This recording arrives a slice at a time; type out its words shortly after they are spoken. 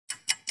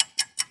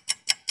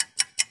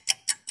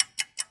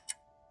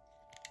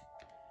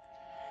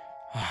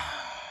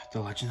The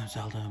Legend of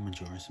Zelda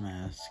Majora's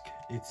Mask.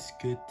 It's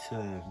good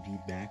to be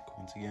back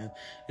once again.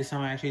 This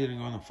time I actually didn't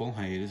go on a full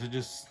hiatus. I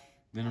just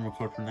didn't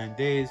record for 9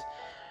 days.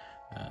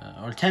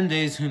 Or 10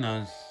 days, who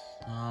knows.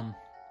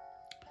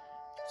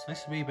 It's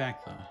nice to be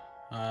back though.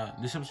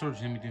 This episode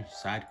is going to be doing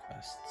side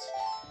quests.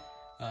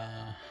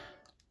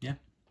 Yeah.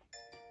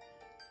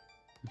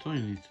 That's all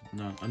you need to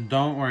know. And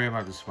don't worry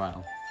about this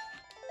file.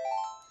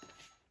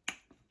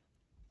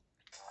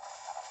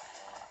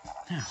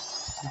 Now,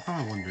 you're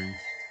probably wondering,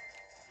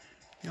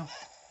 yo,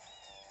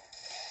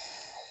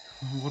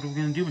 what are we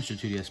gonna do, Mr.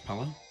 2DS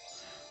Pello?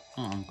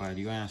 Oh, I'm glad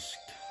you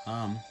asked.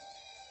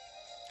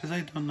 Because I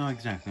don't know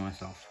exactly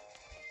myself.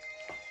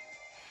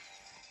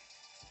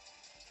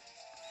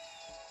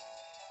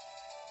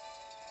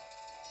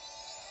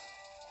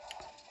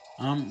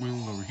 We're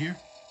gonna go over here.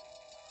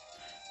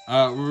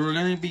 We're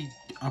gonna be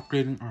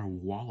upgrading our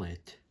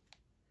wallet.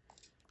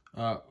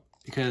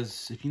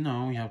 Because if you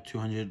know, we have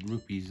 200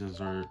 rupees as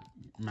our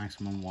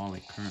maximum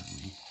wallet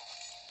currently.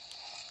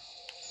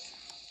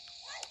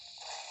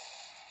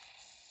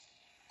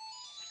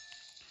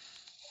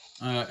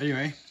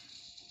 Anyway,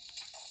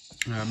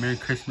 Merry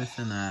Christmas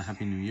and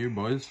Happy New Year,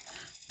 boys.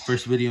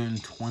 First video in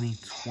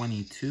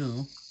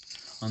 2022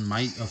 on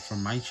my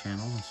from my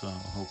channel, so I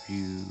hope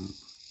you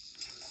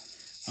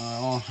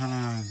all had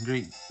a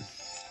great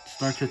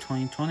start to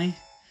 2020.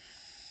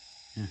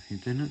 If you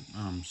didn't,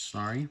 I'm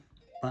sorry,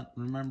 but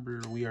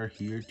remember, we are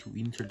here to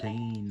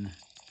entertain.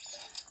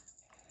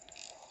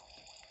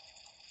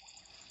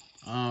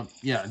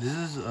 Yeah, this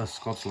is a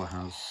Skulltula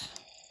house.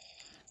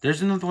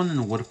 There's another one in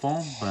the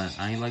waterfall, but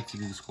I like to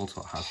do the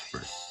Skulltula house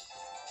first.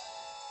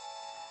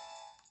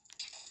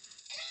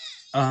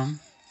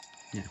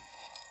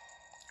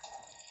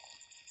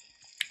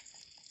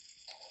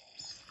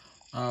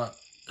 Yeah.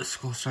 The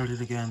school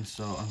started again,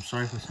 so I'm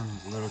sorry if I sound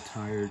a little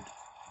tired,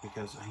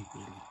 because I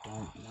really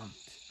don't want.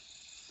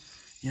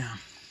 Yeah.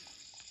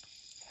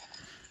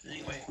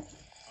 Anyway,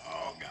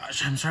 oh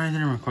gosh, I'm sorry I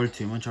didn't record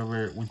too much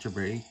over winter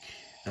break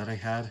that I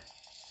had.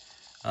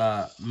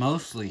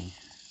 Most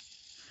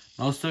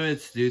of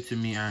it's due to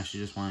me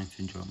actually just wanting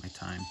to enjoy my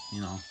time,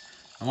 you know.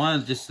 I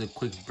wanted just a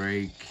quick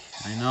break.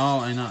 I know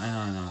I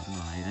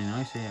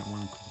say I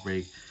want a quick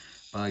break,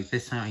 but like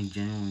this time I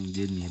genuinely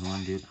did need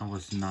one, dude. I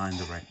was not in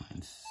the right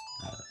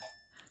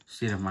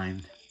state of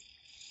mind.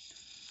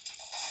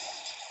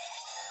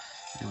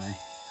 Anyway,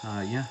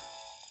 yeah.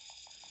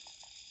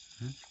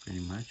 That's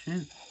pretty much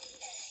it.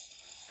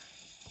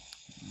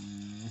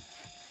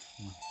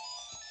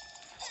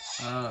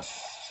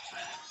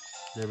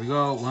 There we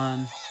go,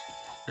 one.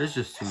 There's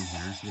just two in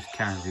here, just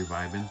casually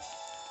vibing.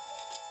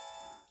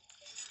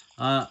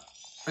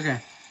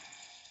 Okay.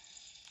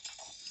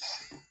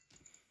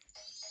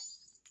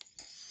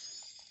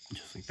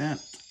 Just like that.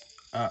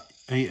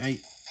 I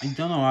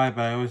don't know why,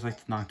 but I always like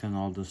to knock down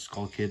all the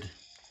Skull Kid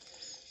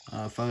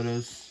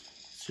photos.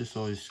 It's just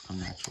always come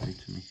naturally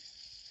to me.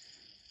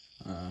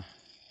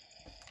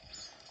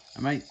 I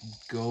might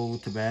go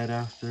to bed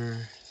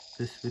after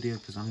this video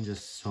because I'm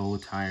just so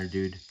tired,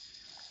 dude.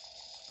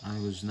 I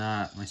was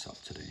not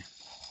myself today.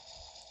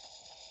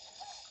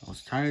 I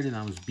was tired and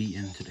I was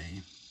beaten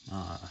today.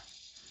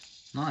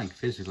 Not like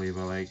physically,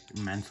 but like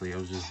mentally, I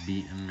was just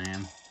beaten,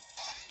 man.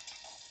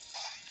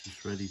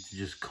 Just ready to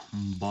just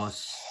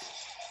combust.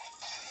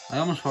 I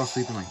almost fell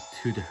asleep in like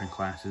 2 different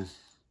classes.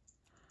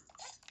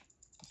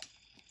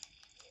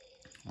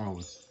 Oh,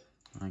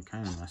 I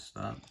kind of messed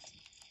up.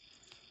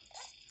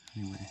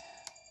 Anyway.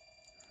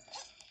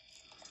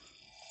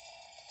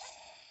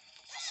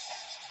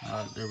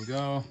 There we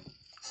go.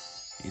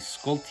 A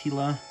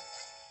Skulltula.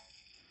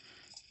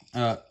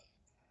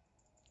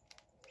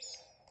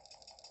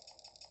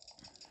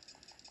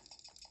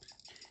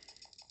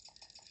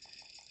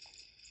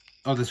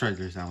 Oh, that's right,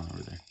 there's that one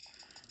over there.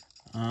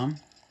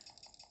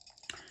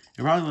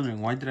 You're probably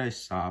wondering, why did I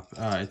stop?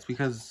 It's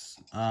because,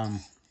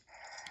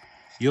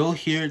 you'll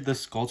hear the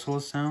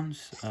Skulltula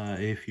sounds,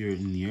 if you're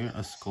near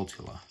a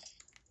Skulltula.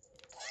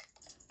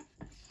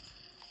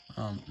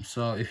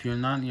 So if you're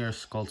not near a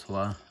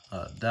Skulltula,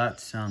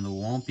 that sound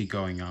won't be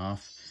going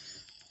off,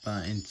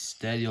 but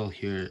instead you'll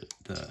hear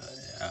the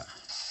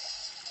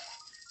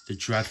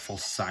dreadful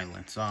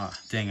silence. Ah,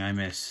 dang, I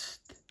missed.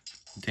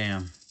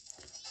 Damn.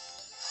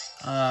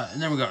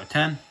 And there we go,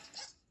 10.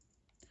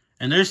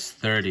 And there's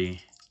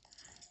 30.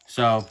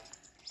 So,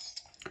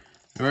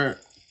 we're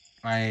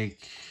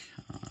like,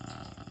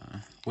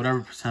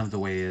 whatever percent of the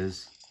way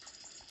is.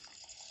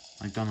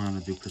 I don't know how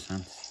to do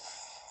percents.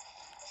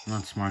 I'm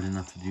not smart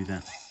enough to do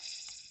that.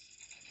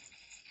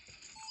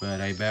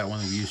 But I bet one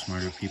of you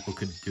smarter people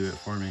could do it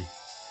for me.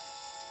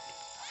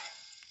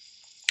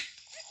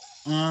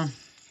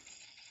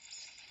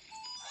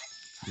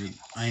 Dude,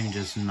 I'm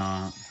just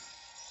not.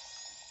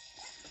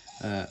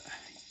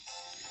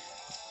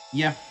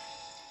 Yeah.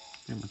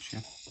 Pretty much,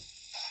 yeah.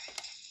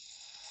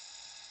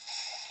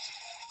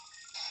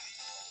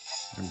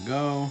 There we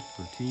go.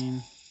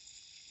 13.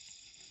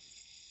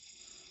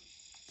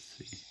 Let's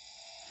see.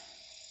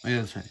 Oh yeah,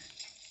 that's right.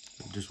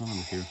 Just one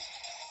over here.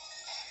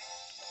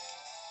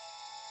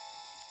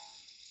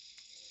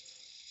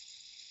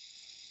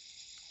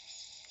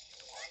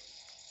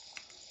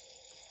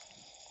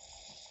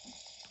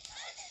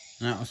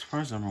 Now, as far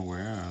as I'm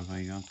aware of,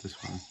 I got this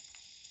one.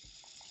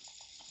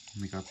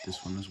 We got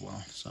this one as well.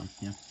 So,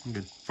 yeah, I'm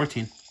good.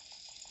 14.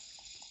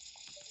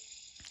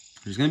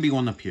 There's going to be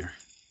one up here.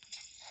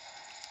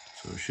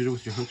 So, shoot it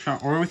with your hook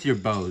shot or with your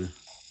bow.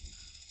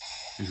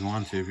 If you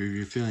want to. If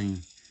you're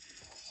feeling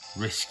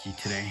risky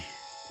today.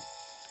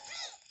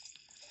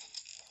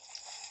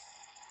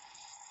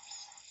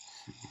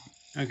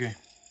 Okay.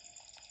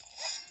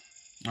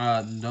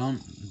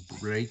 Don't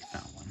break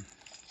that one.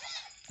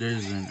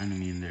 There's an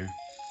enemy in there.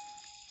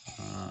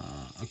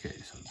 Okay,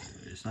 so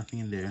there is nothing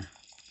in there.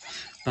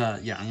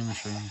 But yeah, I'm gonna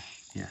show you.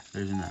 Yeah,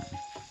 there's an enemy.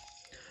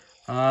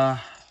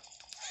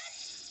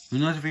 Who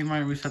knows if we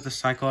might reset the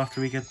cycle after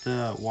we get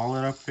the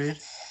wallet upgrade?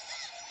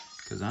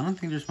 Because I don't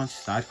think there's much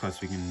side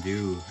quests we can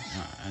do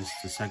as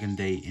the second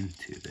day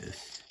into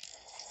this.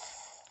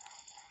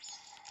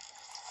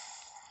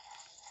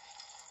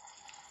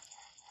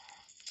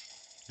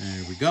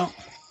 There we go.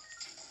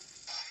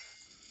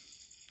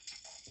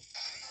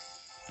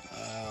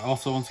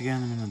 Also, once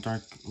again, I'm in a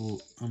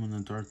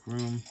dark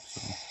room,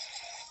 so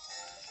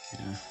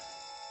yeah.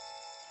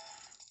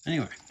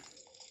 Anyway.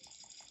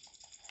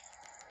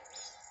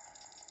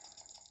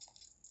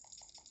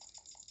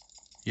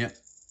 Yep.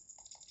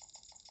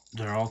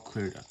 They're all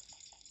cleared up.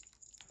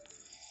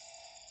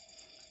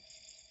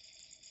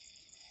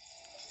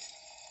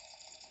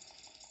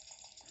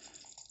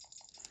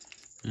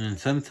 And then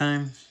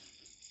sometimes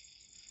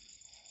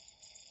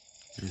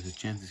there's a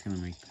chance it's gonna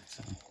make that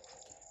sound.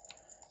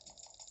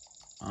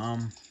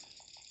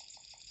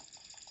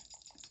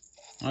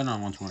 I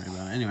don't want to worry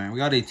about it. Anyway, we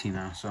got 18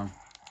 now, so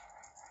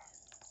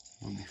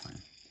we'll be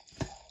fine.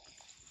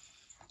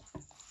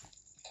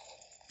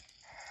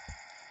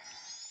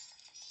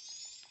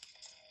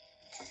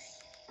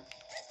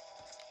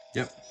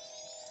 Yep.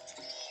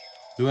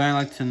 The way I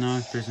like to know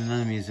if there's an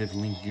enemy is if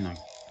Link, you know,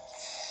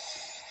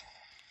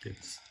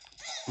 gets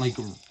like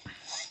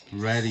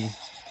ready.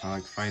 I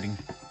like fighting.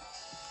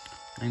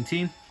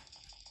 19.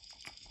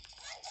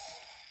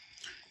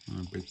 I'm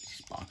gonna break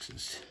these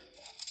boxes.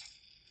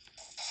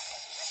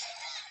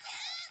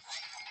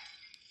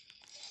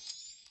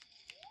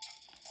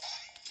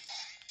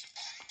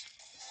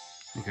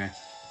 Okay.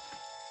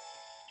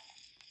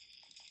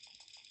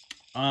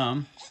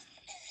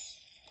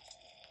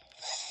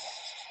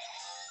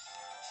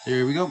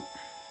 There we go.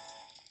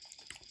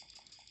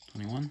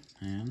 21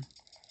 and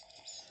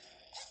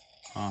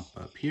hop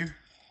up here.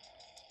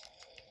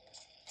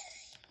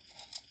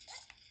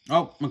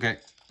 Oh, okay.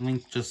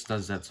 Link just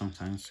does that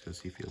sometimes because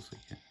he feels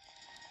like it.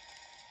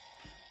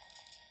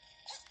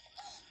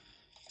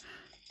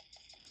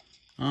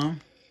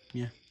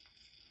 Yeah.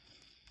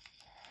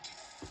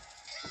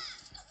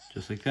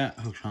 Just like that,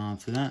 hook shot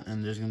onto that,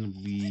 and there's gonna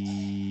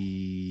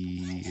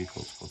be a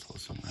cold spell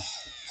somewhere.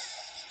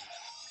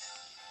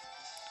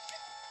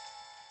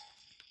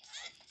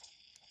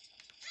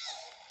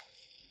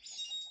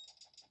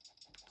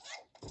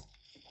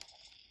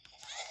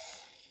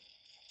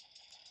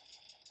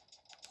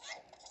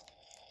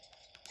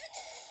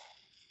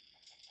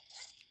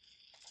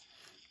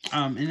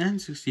 In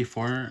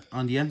N64,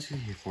 on the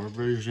N64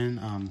 version,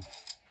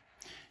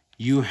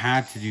 you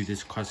had to do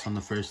this quest on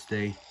the first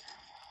day.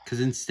 Because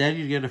instead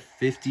you get a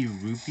 50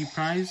 rupee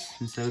prize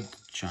instead of the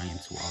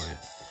Giant's wallet.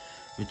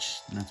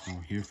 Which, that's what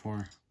we're here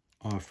for.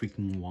 Oh, a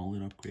freaking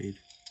wallet upgrade.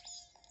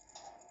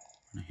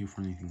 I'm not here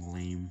for anything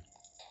lame.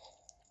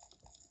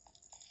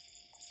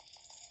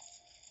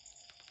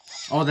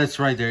 Oh, that's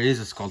right, there is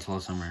a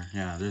Skulltula somewhere.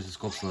 Yeah, there's a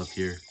Skulltula up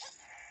here.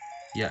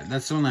 Yeah,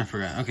 that's the one I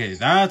forgot. Okay,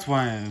 that's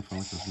why I felt like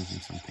I was missing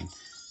something.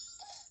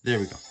 There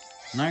we go.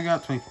 Now I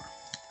got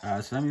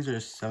 24. So that means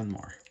there's 7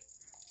 more.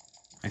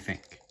 I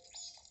think.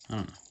 I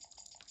don't know.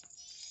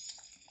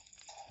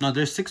 No,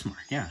 there's 6 more,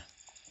 yeah.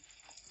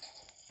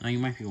 Now you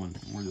might be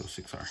wondering where those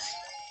 6 are.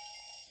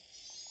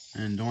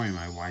 And don't worry,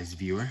 my wise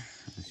viewer,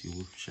 as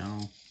you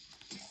shall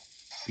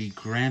be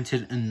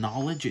granted a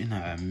knowledge in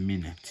a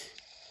minute.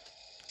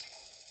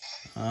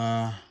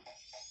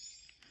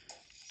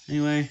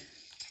 Anyway.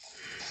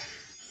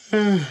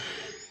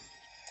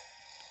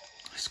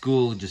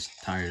 School just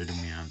tired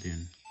me out,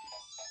 dude.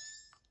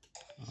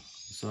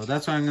 So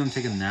that's why I'm gonna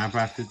take a nap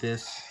after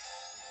this.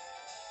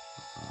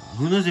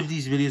 Who knows if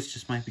these videos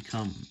just might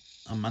become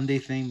a Monday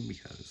thing,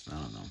 because I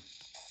don't know.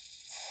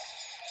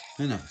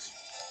 Who knows?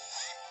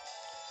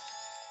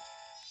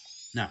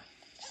 Now,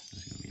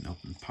 there's gonna be an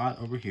open pot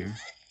over here.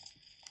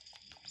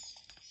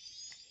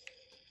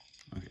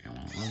 Okay, I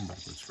want to run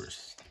backwards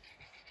first.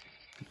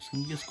 It's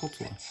gonna be a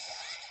Skulltula.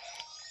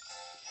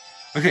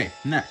 Okay,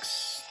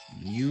 next,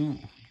 you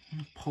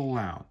pull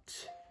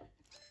out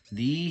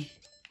the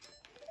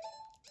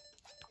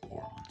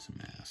Goron's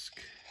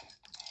mask.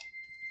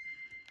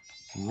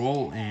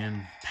 Roll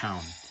and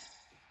pound.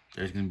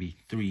 There's gonna be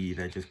 3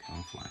 that just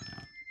come flying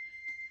out.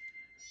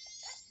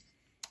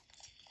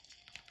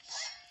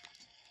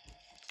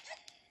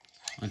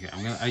 Okay,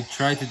 I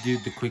tried to do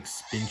the quick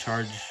spin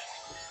charge,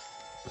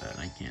 but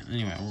I can't.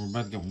 Anyway, we're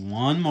about to get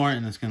 1 more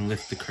and it's gonna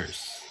lift the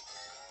curse.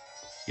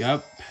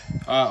 Yep.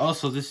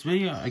 Also, this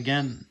video,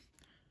 again,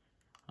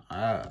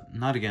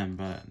 Not again,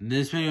 but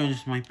this video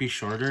just might be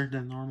shorter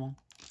than normal.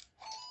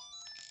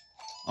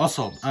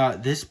 Also,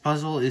 this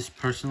puzzle is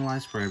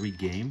personalized for every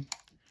game,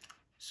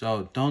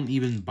 so don't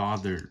even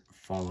bother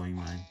following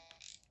mine.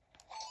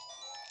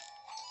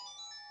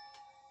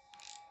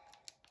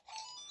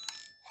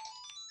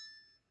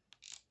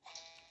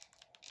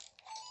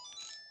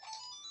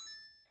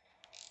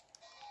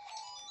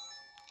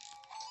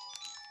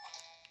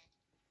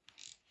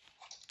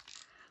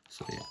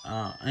 So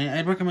yeah,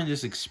 I'd recommend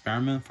just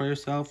experiment for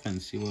yourself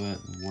and see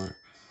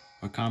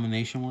what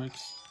combination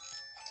works.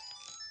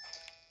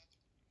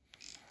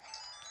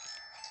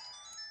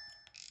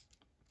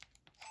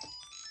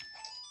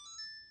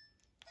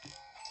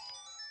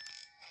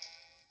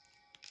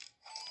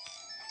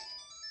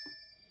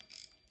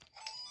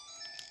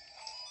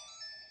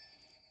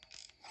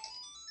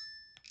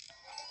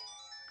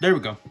 There we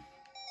go.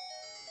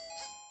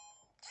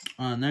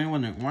 Now you're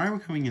wondering, why are we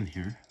coming in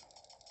here?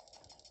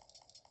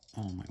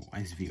 Oh, my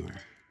wise viewer.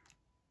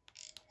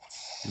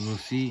 You will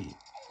see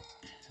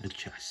a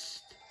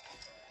chest.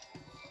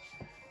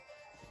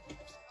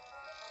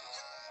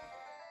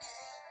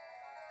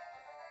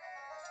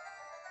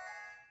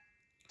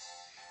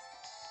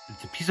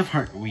 It's a piece of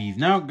heart. We've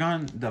now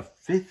gotten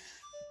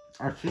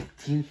our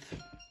 15th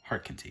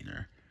heart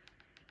container.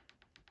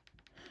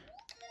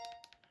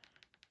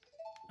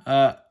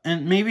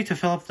 And maybe to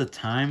fill up the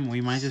time, we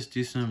might just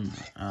do some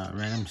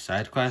random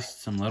side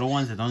quests, some little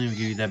ones that don't even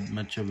give you that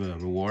much of a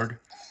reward.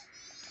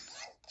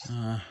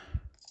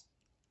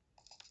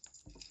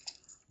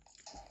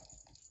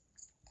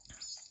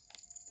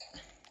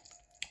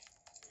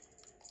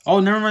 Oh,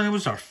 never mind, it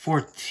was our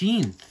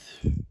 14th.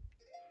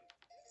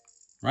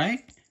 Right?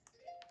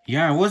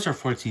 Yeah, it was our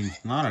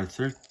 14th, not our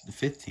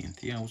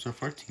 15th. Yeah, it was our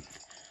 14th.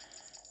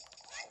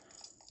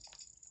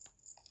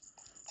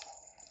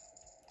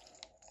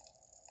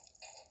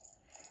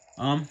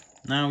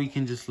 Now we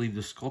can just leave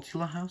the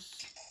Skulltula house.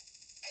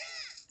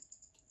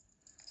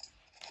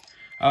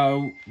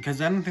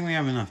 Because I don't think we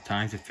have enough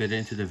time to fit it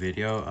into the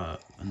video,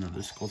 another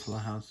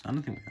Skulltula house. I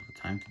don't think we have the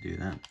time to do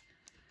that.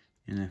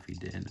 And if we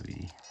did,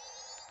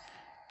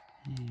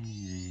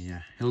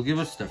 yeah. He'll give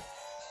us the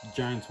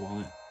Giant's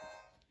wallet.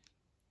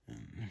 And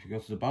if you go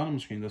to the bottom of the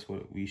screen, that's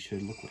what we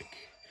should look like.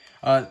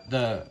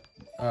 The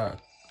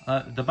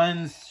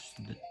buttons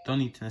don't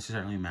need to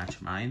necessarily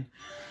match mine.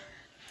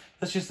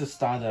 That's just the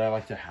style that I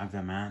like to have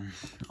them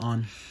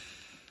on.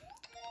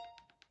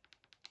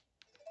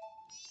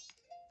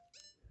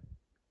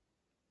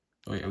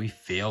 Oh yeah, we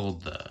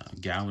failed the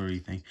gallery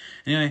thing.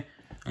 Anyway,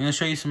 I'm gonna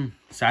show you some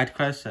side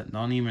quests that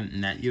don't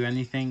even net you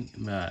anything,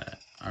 but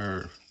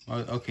are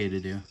okay to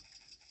do.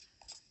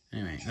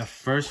 Anyway, the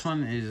first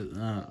one is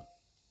oh,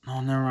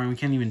 never mind, we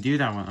can't even do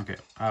that one. Okay,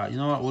 you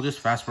know what? We'll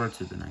just fast forward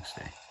to the next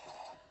day.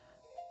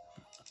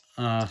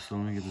 So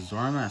let me get the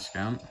Zora mask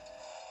out.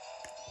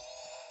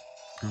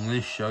 I'm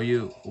gonna show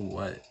you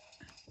what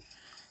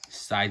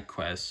side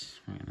quests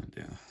we're gonna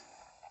do.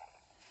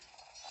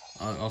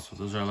 Also,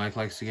 those are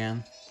likes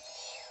again.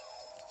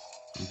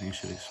 I think I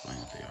should explain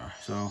what they are.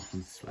 So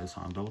let's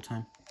on double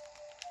time.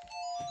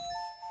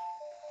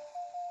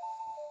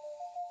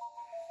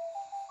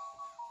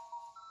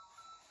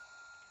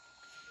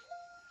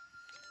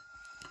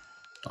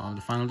 Dawn of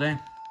the final day.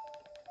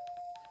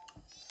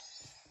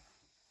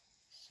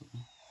 So,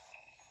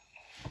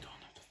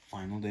 dawn of the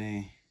final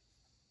day.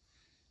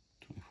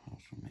 24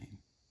 hours remain.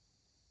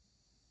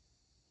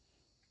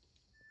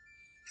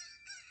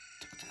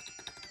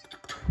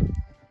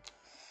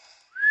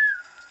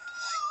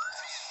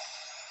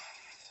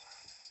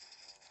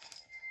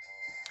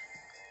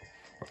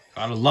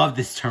 Gotta love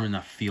this turn in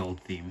the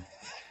field theme.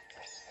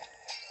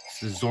 It's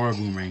the Zora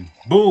boomerang.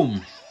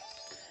 Boom!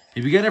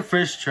 If you get a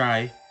first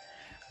try,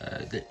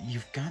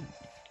 you've got...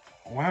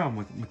 Wow,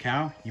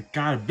 Macau, you've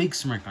got a big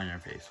smirk on your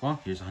face. Well,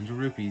 here's 100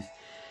 rupees.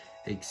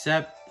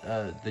 Except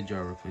the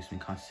jar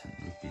replacement costs 10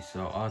 rupees,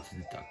 so I'll have to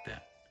deduct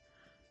that.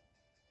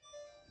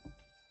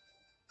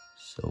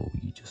 So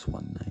you just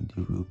won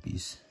 90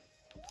 rupees.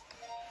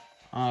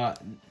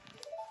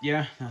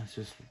 Yeah, that's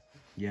just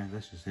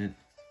it.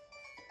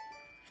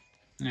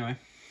 Anyway.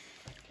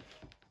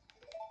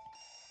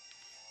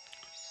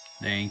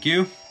 Thank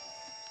you.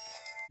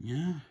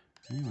 Yeah,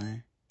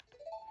 anyway.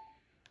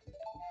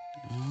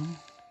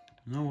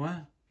 You know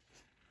what?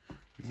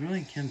 We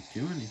really can't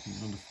do anything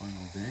on the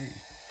final day.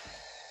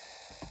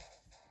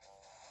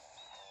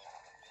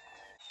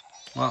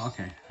 Well,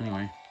 okay,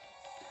 anyway.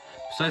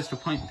 Besides the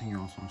point, thank you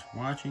all so much for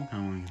watching,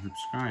 comment, and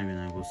subscribe, and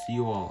I will see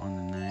you all on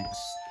the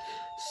next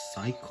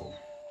cycle.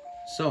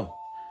 So,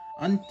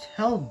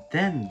 until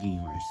then,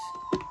 gamers,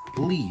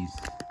 please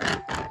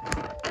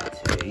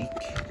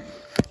take...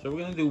 So we're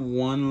going to do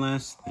one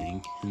last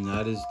thing, and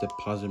that is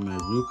deposit my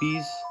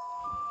rupees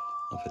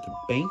off at the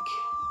bank.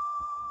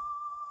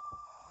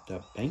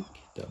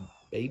 The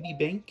baby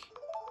bank.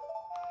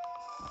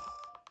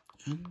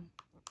 And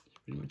that's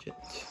pretty much it.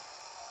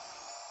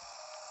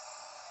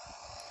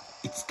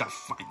 It's the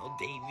final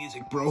day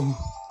music, bro.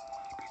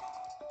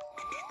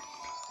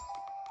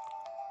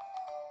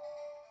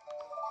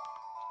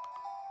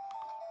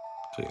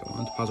 So yeah,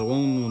 Pause it.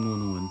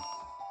 1-1-1-1.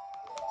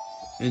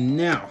 And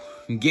now,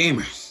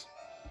 gamers,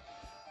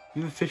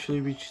 we've officially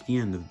reached the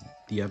end of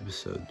the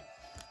episode.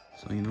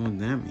 So you know what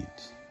that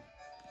means.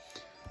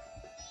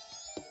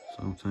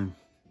 Sometime.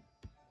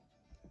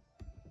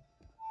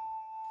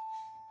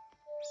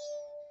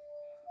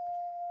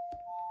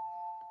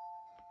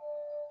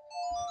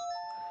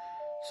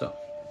 So,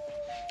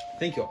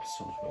 thank you all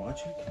so much for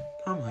watching.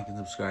 Comment, like, and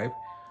subscribe.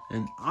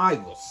 And I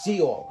will see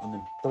you all on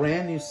a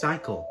brand new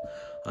cycle.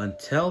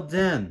 Until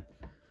then,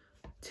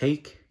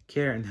 take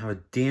care and have a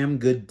damn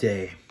good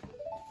day.